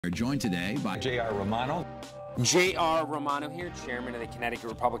We're joined today by J.R. Romano. J.R. Romano here, chairman of the Connecticut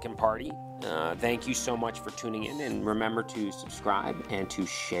Republican Party. Thank you so much for tuning in, and remember to subscribe and to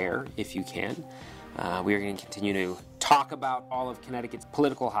share if you can. We are going to continue to talk about all of Connecticut's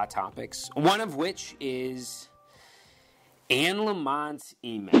political hot topics, one of which is Ann Lamont's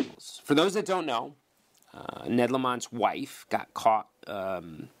emails. For those that don't know, Ned Lamont's wife got caught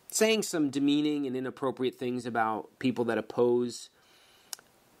saying some demeaning and inappropriate things about people that oppose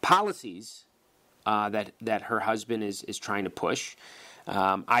policies that her husband is trying to push.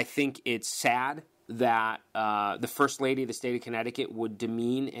 I think it's sad that the First Lady of the state of Connecticut would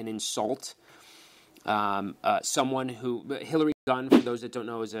demean and insult someone who, Hillary Gunn, for those that don't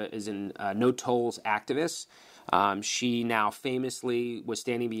know, is a no tolls activist. She now famously was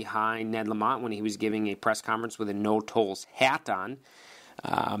standing behind Ned Lamont when he was giving a press conference with a no tolls hat on.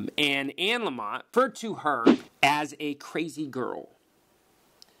 And Ann Lamont referred to her as a crazy girl.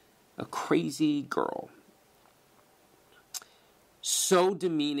 A crazy girl. So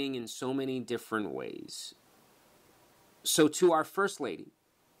demeaning in so many different ways. So to our First Lady,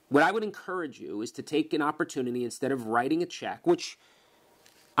 what I would encourage you is to take an opportunity instead of writing a check, which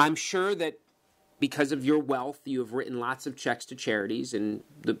I'm sure that because of your wealth, you have written lots of checks to charities, and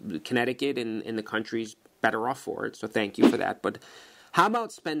the Connecticut and the country's better off for it, so thank you for that. But how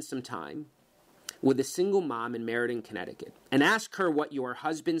about spend some time with a single mom in Meriden, Connecticut, and ask her what your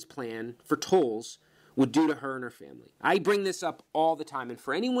husband's plan for tolls would do to her and her family. I bring this up all the time, and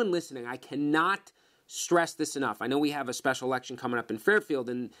for anyone listening, I cannot stress this enough. I know we have a special election coming up in Fairfield,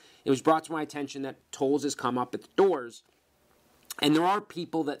 and it was brought to my attention that tolls has come up at the doors, and there are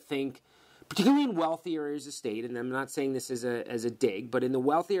people that think, particularly in wealthy areas of the state, and I'm not saying this as a dig, but in the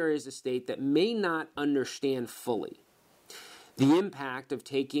wealthy areas of the state that may not understand fully the impact of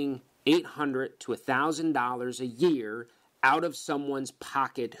taking $800 to $1,000 a year out of someone's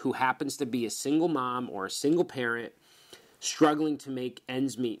pocket who happens to be a single mom or a single parent struggling to make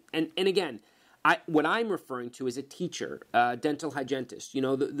ends meet. And again, what I'm referring to is a teacher, a dental hygienist. You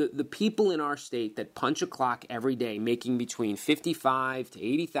know, the people in our state that punch a clock every day making between $55,000 to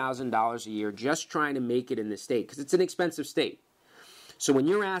 $80,000 a year just trying to make it in the state, because it's an expensive state. So when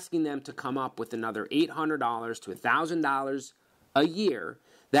you're asking them to come up with another $800 to $1,000 a year,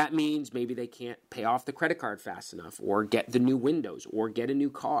 that means maybe they can't pay off the credit card fast enough, or get the new windows, or get a new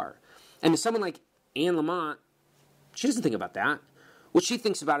car. And to someone like Ann Lamont, she doesn't think about that. What she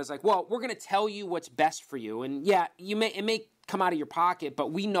thinks about is like, well, we're going to tell you what's best for you. And yeah, it may come out of your pocket,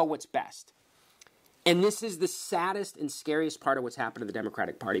 but we know what's best. And this is the saddest and scariest part of what's happened to the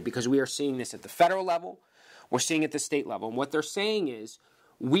Democratic Party, because we are seeing this at the federal level. We're seeing it at the state level. And what they're saying is,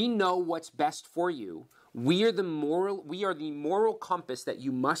 we know what's best for you. We are the moral compass that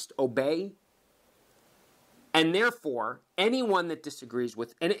you must obey. And therefore, anyone that disagrees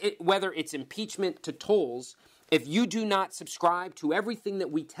with, whether it's impeachment to tolls, if you do not subscribe to everything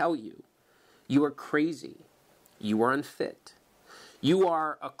that we tell you, you are crazy. You are unfit. You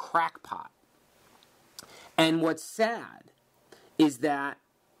are a crackpot. And what's sad is that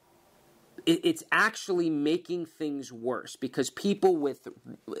it's actually making things worse, because people with,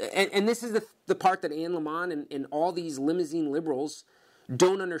 and this is the part that Ann Lamont and all these limousine liberals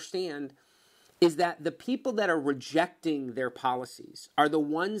don't understand, is that the people that are rejecting their policies are the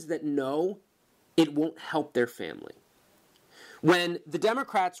ones that know it won't help their family. When the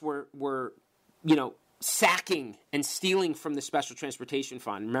Democrats were sacking and stealing from the Special Transportation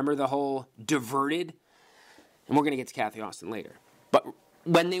Fund, remember the whole diverted, and we're going to get to Kathy Austin later, but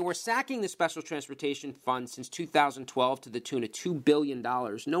when they were sacking the Special Transportation Fund since 2012 to the tune of $2 billion,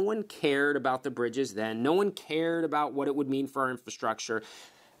 no one cared about the bridges then. No one cared about what it would mean for our infrastructure.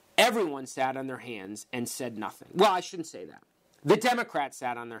 Everyone sat on their hands and said nothing. Well, I shouldn't say that. The Democrats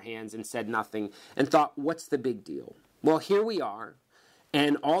sat on their hands and said nothing and thought, what's the big deal? Well, here we are,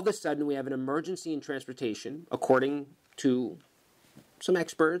 and all of a sudden we have an emergency in transportation, according to some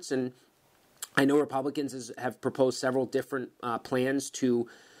experts, and I know Republicans have proposed several different plans to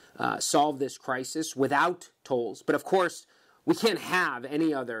solve this crisis without tolls. But of course, we can't have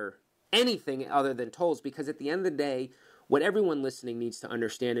anything other than tolls, because at the end of the day, what everyone listening needs to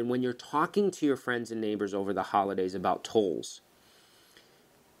understand, and when you're talking to your friends and neighbors over the holidays about tolls,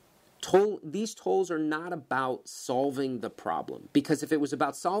 these tolls are not about solving the problem. Because if it was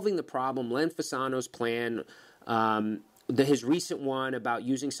about solving the problem, Len Fasano's plan, his recent one about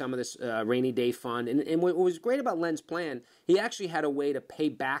using some of this rainy day fund. And what was great about Len's plan, he actually had a way to pay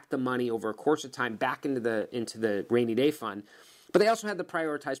back the money over a course of time back into the rainy day fund. But they also had the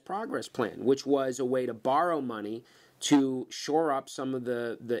prioritized progress plan, which was a way to borrow money to shore up some of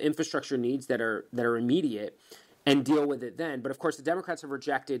the infrastructure needs that are immediate, and deal with it then. But of course, the Democrats have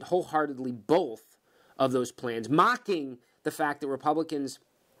rejected wholeheartedly both of those plans, mocking the fact that Republicans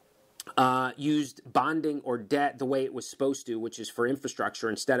used bonding or debt the way it was supposed to, which is for infrastructure,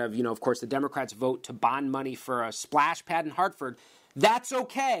 instead of, of course, the Democrats vote to bond money for a splash pad in Hartford. That's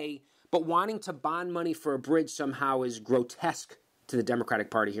okay, but wanting to bond money for a bridge somehow is grotesque to the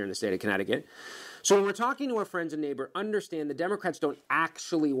Democratic Party here in the state of Connecticut. So when we're talking to our friends and neighbor, understand the Democrats don't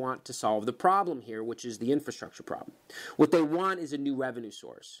actually want to solve the problem here, which is the infrastructure problem. What they want is a new revenue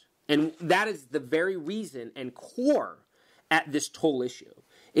source. And that is the very reason and core at this toll issue.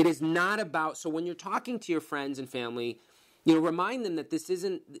 It is not about, so when you're talking to your friends and family, remind them that this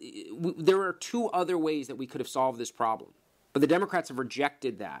isn't, there are two other ways that we could have solved this problem. But the Democrats have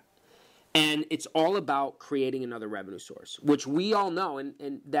rejected that. And it's all about creating another revenue source, which we all know,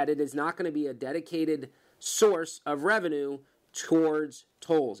 and that it is not going to be a dedicated source of revenue towards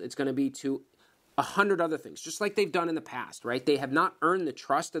tolls. It's going to be to 100 other things, just like they've done in the past, right? They have not earned the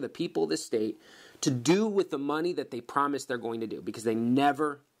trust of the people of this state to do with the money that they promise they're going to do, because they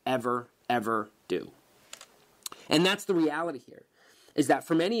never, ever, ever do. And that's the reality here, is that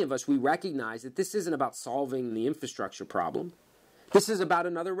for many of us, we recognize that this isn't about solving the infrastructure problem. This is about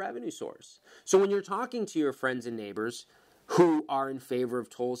another revenue source. So when you're talking to your friends and neighbors who are in favor of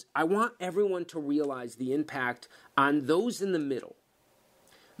tolls, I want everyone to realize the impact on those in the middle.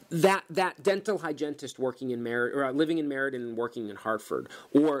 That dental hygienist working in Meriden, or living in Meriden and working in Hartford,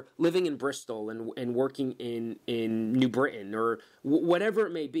 or living in Bristol and working in New Britain, or whatever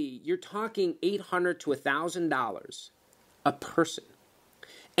it may be, you're talking $800 to $1,000 a person.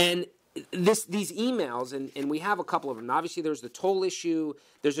 And these emails, and we have a couple of them. Obviously, there's the toll issue.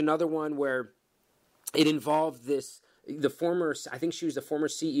 There's another one where it involved I think she was the former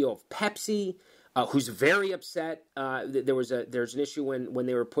CEO of Pepsi, who's very upset. There's an issue when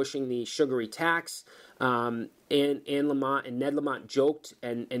they were pushing the sugary tax. Ann Lamont and Ned Lamont joked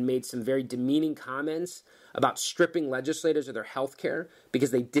and made some very demeaning comments about stripping legislators of their health care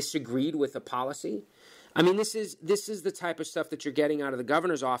because they disagreed with a policy. I mean, this is the type of stuff that you're getting out of the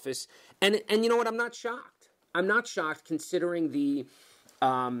governor's office, and you know what? I'm not shocked. I'm not shocked, considering the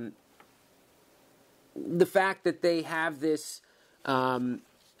fact that they have this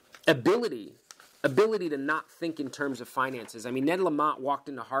ability to not think in terms of finances. I mean, Ned Lamont walked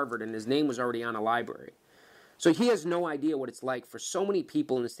into Harvard and his name was already on a library. So he has no idea what it's like for so many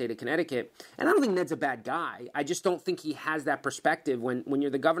people in the state of Connecticut. And I don't think Ned's a bad guy. I just don't think he has that perspective. When you're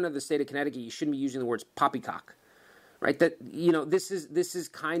the governor of the state of Connecticut, you shouldn't be using the words poppycock, right? That, this is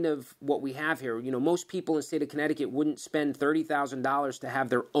kind of what we have here. Most people in the state of Connecticut wouldn't spend $30,000 to have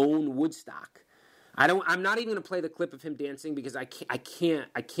their own Woodstock. I'm not even going to play the clip of him dancing because I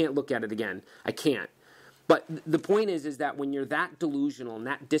can't look at it again. I can't. But the point is that when you're that delusional and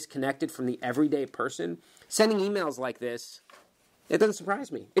that disconnected from the everyday person, sending emails like this, it doesn't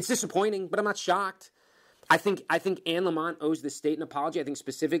surprise me. It's disappointing, but I'm not shocked. I think Ann Lamont owes the state an apology. I think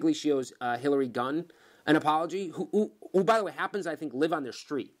specifically she owes Hillary Gunn an apology, who, by the way, happens, I think, live on their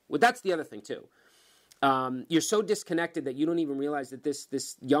street. Well, that's the other thing, too. You're so disconnected that you don't even realize that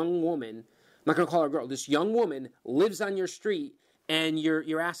this young woman, I'm not going to call her a girl, this young woman lives on your street, and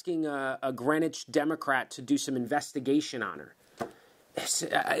you're asking a Greenwich Democrat to do some investigation on her.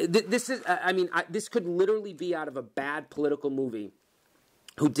 This could literally be out of a bad political movie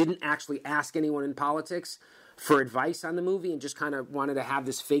who didn't actually ask anyone in politics for advice on the movie and just kind of wanted to have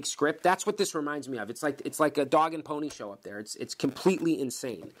this fake script. That's what this reminds me of. It's like a dog and pony show up there. It's completely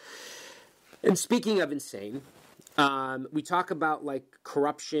insane. And speaking of insane, we talk about like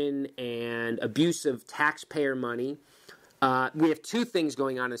corruption and abuse of taxpayer money. We have two things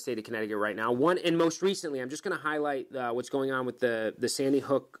going on in the state of Connecticut right now. One, and most recently, I'm just going to highlight what's going on with the Sandy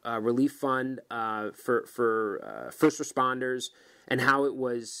Hook Relief Fund for first responders and how it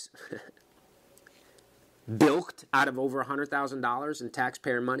was bilked out of over $100,000 in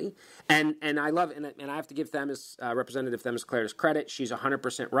taxpayer money. And I love it, and I have to give Representative Themis Claris credit. She's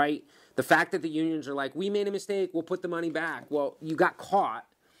 100% right. The fact that the unions are like, we made a mistake, we'll put the money back. Well, you got caught.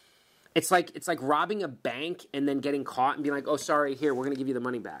 It's like robbing a bank and then getting caught and being like, oh, sorry, here, we're going to give you the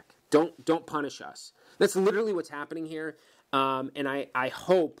money back. Don't punish us. That's literally what's happening here. And I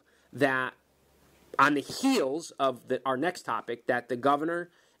hope that on the heels of our next topic, that the governor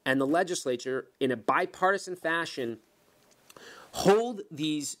and the legislature, in a bipartisan fashion, hold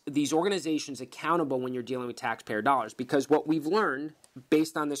these organizations accountable when you're dealing with taxpayer dollars. Because what we've learned,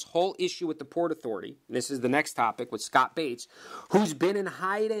 based on this whole issue with the Port Authority, and this is the next topic with Scott Bates, who's been in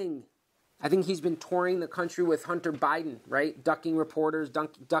hiding. I think he's been touring the country with Hunter Biden, right? Ducking reporters,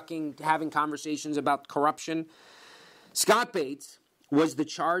 having conversations about corruption. Scott Bates was the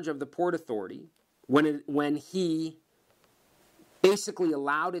charge of the Port Authority when he basically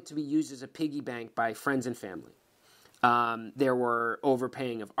allowed it to be used as a piggy bank by friends and family. There were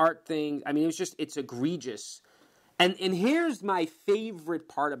overpaying of art things. I mean, it's egregious. And here's my favorite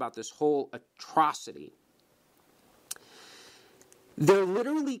part about this whole atrocity. They're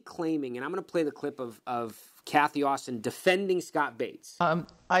literally claiming, and I'm going to play the clip of Kathy Austin defending Scott Bates.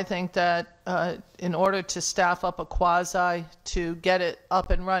 I think that in order to staff up a quasi to get it up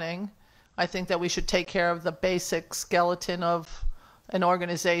and running, I think that we should take care of the basic skeleton of an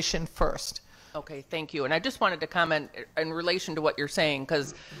organization first. Okay, thank you. And I just wanted to comment in relation to what you're saying,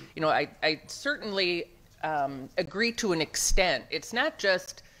 because, I certainly agree to an extent. It's not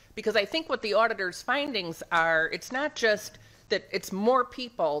just, because I think what the auditor's findings are, it's not just that it's more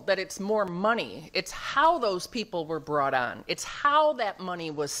people, that it's more money. It's how those people were brought on. It's how that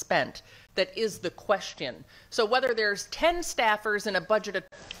money was spent that is the question. So whether there's 10 staffers and a budget of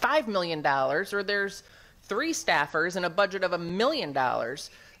 $5 million or there's 3 staffers and a budget of $1 million,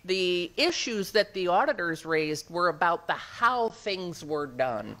 the issues that the auditors raised were about the how things were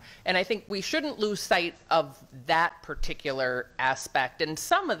done. And I think we shouldn't lose sight of that particular aspect. And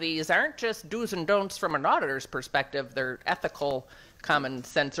some of these aren't just do's and don'ts from an auditor's perspective. They're ethical, common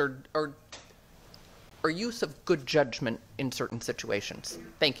sense, or use of good judgment in certain situations.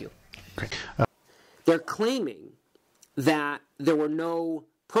 Thank you. Great. They're claiming that there were no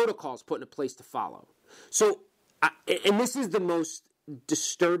protocols put into place to follow. So, and this is the most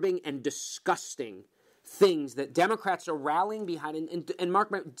disturbing and disgusting things that Democrats are rallying behind. And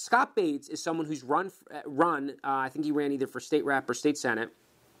Mark, Scott Bates is someone who's run. I think he ran either for state rep or state senate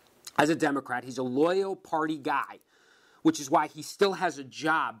as a Democrat. He's a loyal party guy, which is why he still has a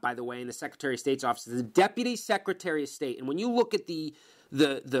job, by the way, in the Secretary of State's office, the Deputy Secretary of State. And when you look at the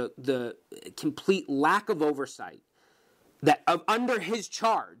complete lack of oversight that under his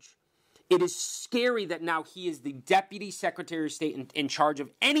charge, it is scary that now he is the Deputy Secretary of State in charge of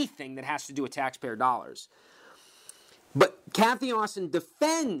anything that has to do with taxpayer dollars. But Kathy Austin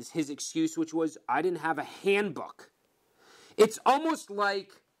defends his excuse, which was, I didn't have a handbook. It's almost like,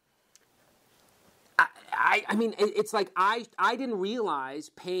 I mean, it's like I didn't realize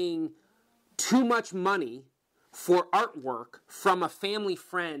paying too much money for artwork from a family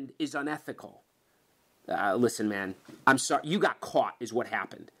friend is unethical. Listen, man, I'm sorry. You got caught is what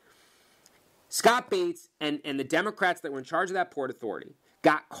happened. Scott Bates and the Democrats that were in charge of that Port Authority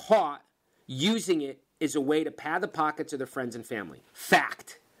got caught using it as a way to pad the pockets of their friends and family.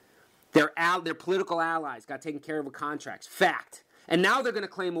 Fact. Their political allies got taken care of with contracts. Fact. And now they're going to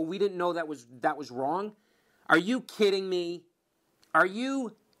claim, well, we didn't know that was wrong. Are you kidding me? Are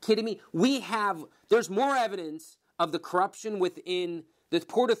you kidding me? There's more evidence of the corruption within the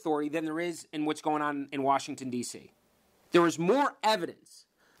Port Authority than there is in what's going on in Washington, D.C. There is more evidence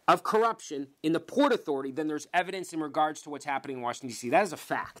of corruption in the Port Authority than there's evidence in regards to what's happening in Washington, D.C. That is a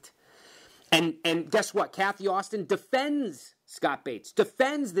fact. And guess what? Kathy Austin defends Scott Bates,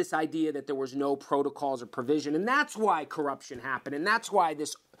 defends this idea that there was no protocols or provision, and that's why corruption happened, and that's why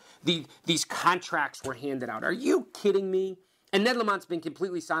these contracts were handed out. Are you kidding me? And Ned Lamont's been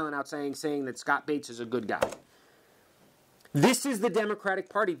completely silent out saying that Scott Bates is a good guy. This is the Democratic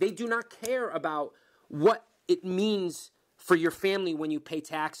Party. They do not care about what it means for your family when you pay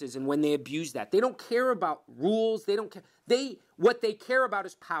taxes and when they abuse that. They don't care about rules. They don't care. What they care about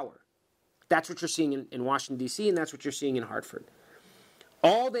is power. That's what you're seeing in Washington, D.C., and that's what you're seeing in Hartford.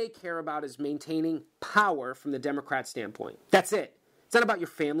 All they care about is maintaining power from the Democrat standpoint. That's it. It's not about your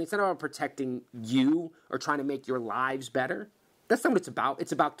family. It's not about protecting you or trying to make your lives better. That's not what it's about.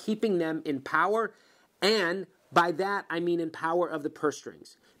 It's about keeping them in power, and by that I mean in power of the purse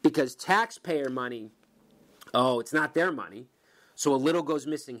strings. Because taxpayer money, it's not their money. So a little goes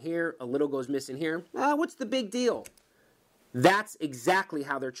missing here, a little goes missing here. What's the big deal? That's exactly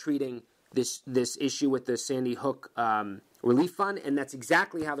how they're treating this issue with the Sandy Hook Relief Fund, and that's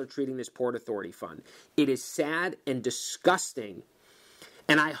exactly how they're treating this Port Authority Fund. It is sad and disgusting,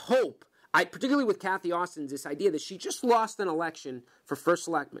 and I hope, particularly with Kathy Austin's, this idea that she just lost an election for first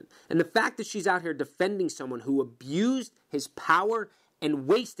selectman, and the fact that she's out here defending someone who abused his power and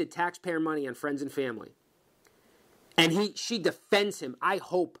wasted taxpayer money on friends and family. And she defends him. I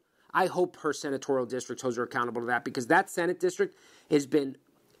hope her senatorial district holds her accountable to that, because that Senate district has been,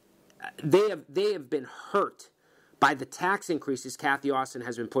 they have been hurt by the tax increases Kathy Austin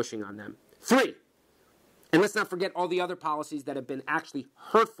has been pushing on them. 3, and let's not forget all the other policies that have been actually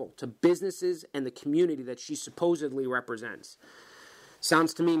hurtful to businesses and the community that she supposedly represents.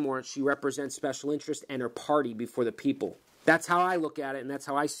 Sounds to me more she represents special interest and her party before the people. That's how I look at it, and that's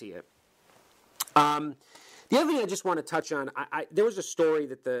how I see it. The other thing I just want to touch on, there was a story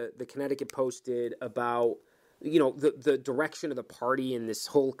that the Connecticut Post did about, the direction of the party and this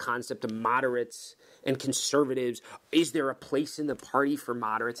whole concept of moderates and conservatives. Is there a place in the party for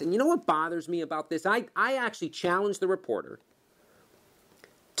moderates? And you know what bothers me about this? I actually challenged the reporter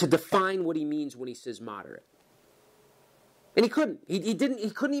to define what he means when he says moderate. And he couldn't. He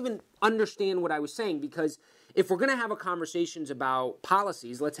couldn't even understand what I was saying, because if we're going to have a conversations about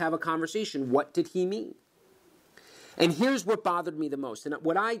policies, let's have a conversation. What did he mean? And here's what bothered me the most. And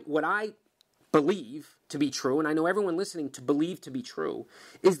what I believe to be true, and I know everyone listening to believe to be true,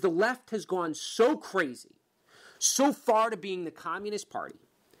 is the left has gone so crazy, so far to being the Communist Party,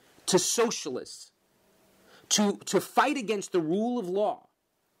 to socialists, to fight against the rule of law,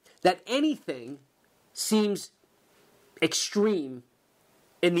 that anything seems extreme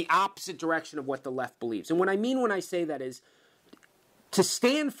in the opposite direction of what the left believes. And what I mean when I say that is, to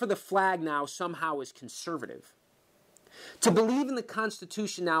stand for the flag now somehow is conservative. To believe in the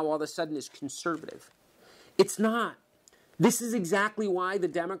Constitution now all of a sudden is conservative. It's not. This is exactly why the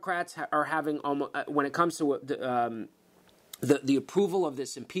Democrats are having, when it comes to the approval of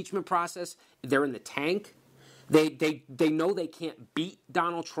this impeachment process, they're in the tank. They know they can't beat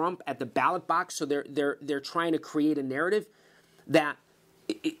Donald Trump at the ballot box, so they're trying to create a narrative that,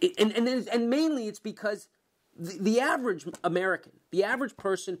 and mainly it's because the average American, the average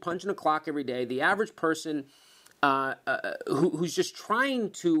person punching a clock every day, the average person who's just trying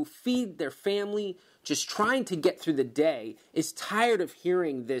to feed their family, just trying to get through the day, is tired of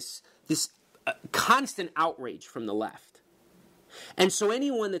hearing this constant outrage from the left. And so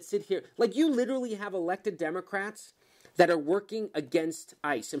anyone that sit here, like, you literally have elected Democrats that are working against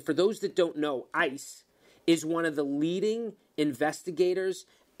ICE. And for those that don't know, ICE is one of the leading investigators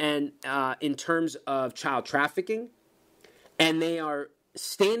and in terms of child trafficking. And they are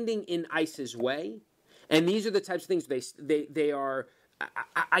standing in ICE's way. And these are the types of things they are,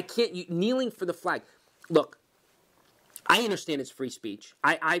 kneeling for the flag. Look, I understand it's free speech.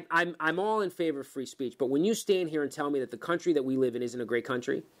 I'm all in favor of free speech. But when you stand here and tell me that the country that we live in isn't a great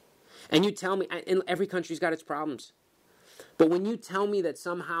country, and you tell me, and every country's got its problems, but when you tell me that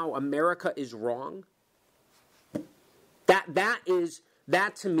somehow America is wrong,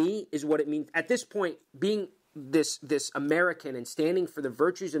 that to me is what it means. At this point, being this American and standing for the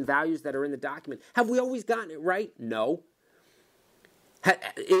virtues and values that are in the document, have we always gotten it right? No.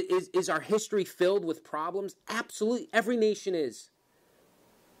 Is our history filled with problems? Absolutely. Every nation is.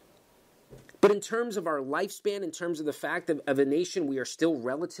 But in terms of our lifespan, in terms of the fact of a nation, we are still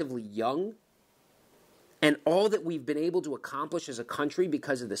relatively young. And all that we've been able to accomplish as a country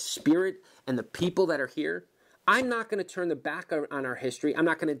because of the spirit and the people that are here, I'm not going to turn the back on our history. I'm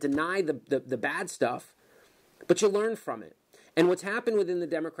not going to deny the bad stuff, but you learn from it. And what's happened within the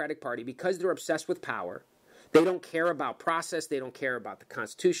Democratic Party, because they're obsessed with power, they don't care about process. They don't care about the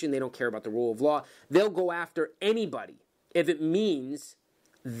Constitution. They don't care about the rule of law. They'll go after anybody if it means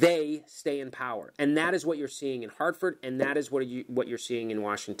they stay in power. And that is what you're seeing in Hartford, and that is what you're seeing in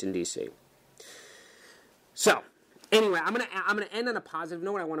Washington, D.C. So, anyway, I'm gonna end on a positive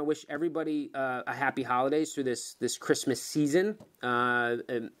note. I want to wish everybody a happy holidays through this Christmas season.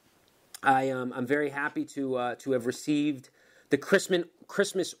 I'm very happy to have received the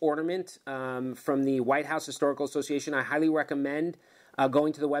Christmas ornament from the White House Historical Association. I highly recommend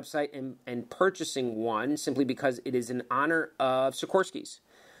going to the website and purchasing one, simply because it is in honor of Sikorsky's.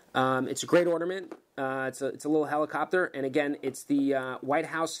 It's a great ornament. It's a little helicopter, and again, it's the White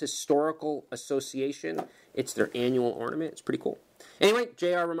House Historical Association. It's their annual ornament. It's pretty cool. Anyway,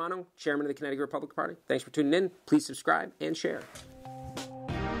 J.R. Romano, Chairman of the Connecticut Republican Party. Thanks for tuning in. Please subscribe and share.